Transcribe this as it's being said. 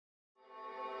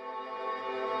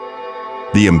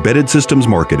The embedded systems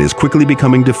market is quickly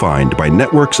becoming defined by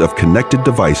networks of connected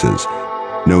devices,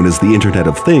 known as the Internet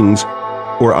of Things,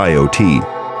 or IoT.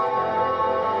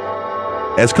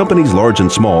 As companies large and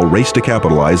small race to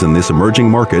capitalize in this emerging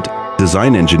market,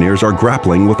 design engineers are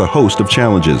grappling with a host of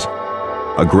challenges.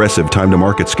 Aggressive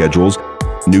time-to-market schedules,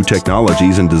 new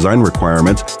technologies and design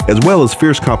requirements, as well as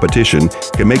fierce competition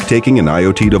can make taking an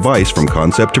IoT device from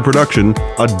concept to production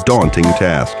a daunting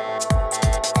task.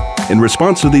 In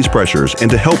response to these pressures and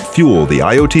to help fuel the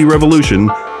IoT revolution,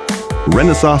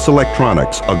 Renesas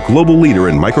Electronics, a global leader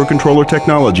in microcontroller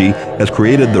technology, has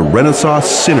created the Renesas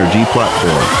Synergy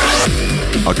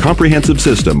Platform, a comprehensive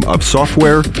system of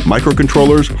software,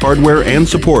 microcontrollers, hardware, and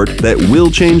support that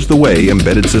will change the way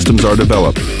embedded systems are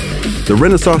developed. The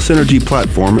Renesas Synergy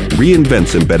Platform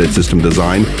reinvents embedded system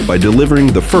design by delivering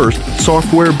the first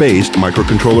software-based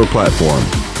microcontroller platform,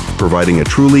 providing a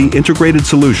truly integrated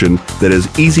solution that is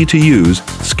easy to use,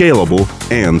 scalable,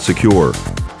 and secure.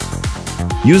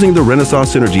 Using the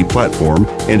Renesas Synergy Platform,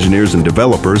 engineers and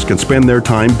developers can spend their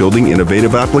time building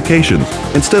innovative applications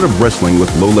instead of wrestling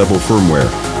with low-level firmware,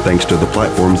 thanks to the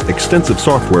platform's extensive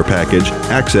software package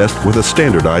accessed with a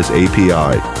standardized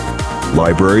API.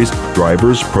 Libraries,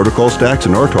 drivers, protocol stacks,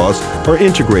 and RTOS are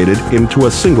integrated into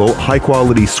a single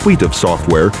high-quality suite of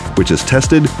software which is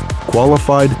tested,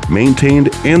 qualified, maintained,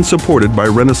 and supported by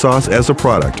Renesas as a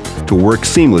product to work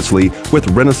seamlessly with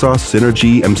Renesas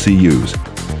Synergy MCUs.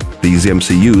 These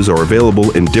MCUs are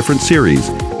available in different series,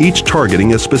 each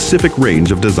targeting a specific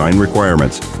range of design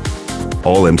requirements.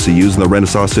 All MCUs in the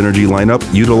Renesas Synergy lineup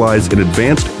utilize an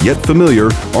advanced yet familiar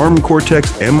ARM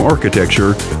Cortex-M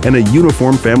architecture and a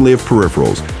uniform family of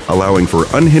peripherals, allowing for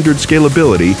unhindered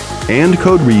scalability and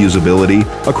code reusability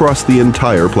across the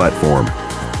entire platform.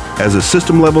 As a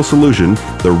system-level solution,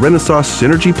 the Renesas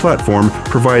Synergy Platform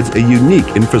provides a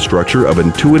unique infrastructure of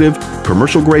intuitive,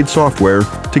 commercial-grade software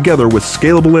together with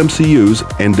scalable MCUs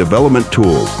and development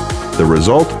tools. The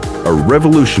result? A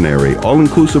revolutionary,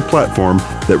 all-inclusive platform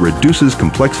that reduces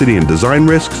complexity and design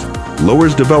risks,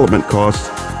 lowers development costs,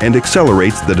 and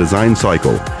accelerates the design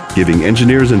cycle, giving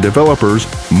engineers and developers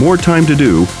more time to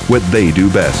do what they do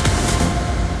best: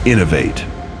 innovate.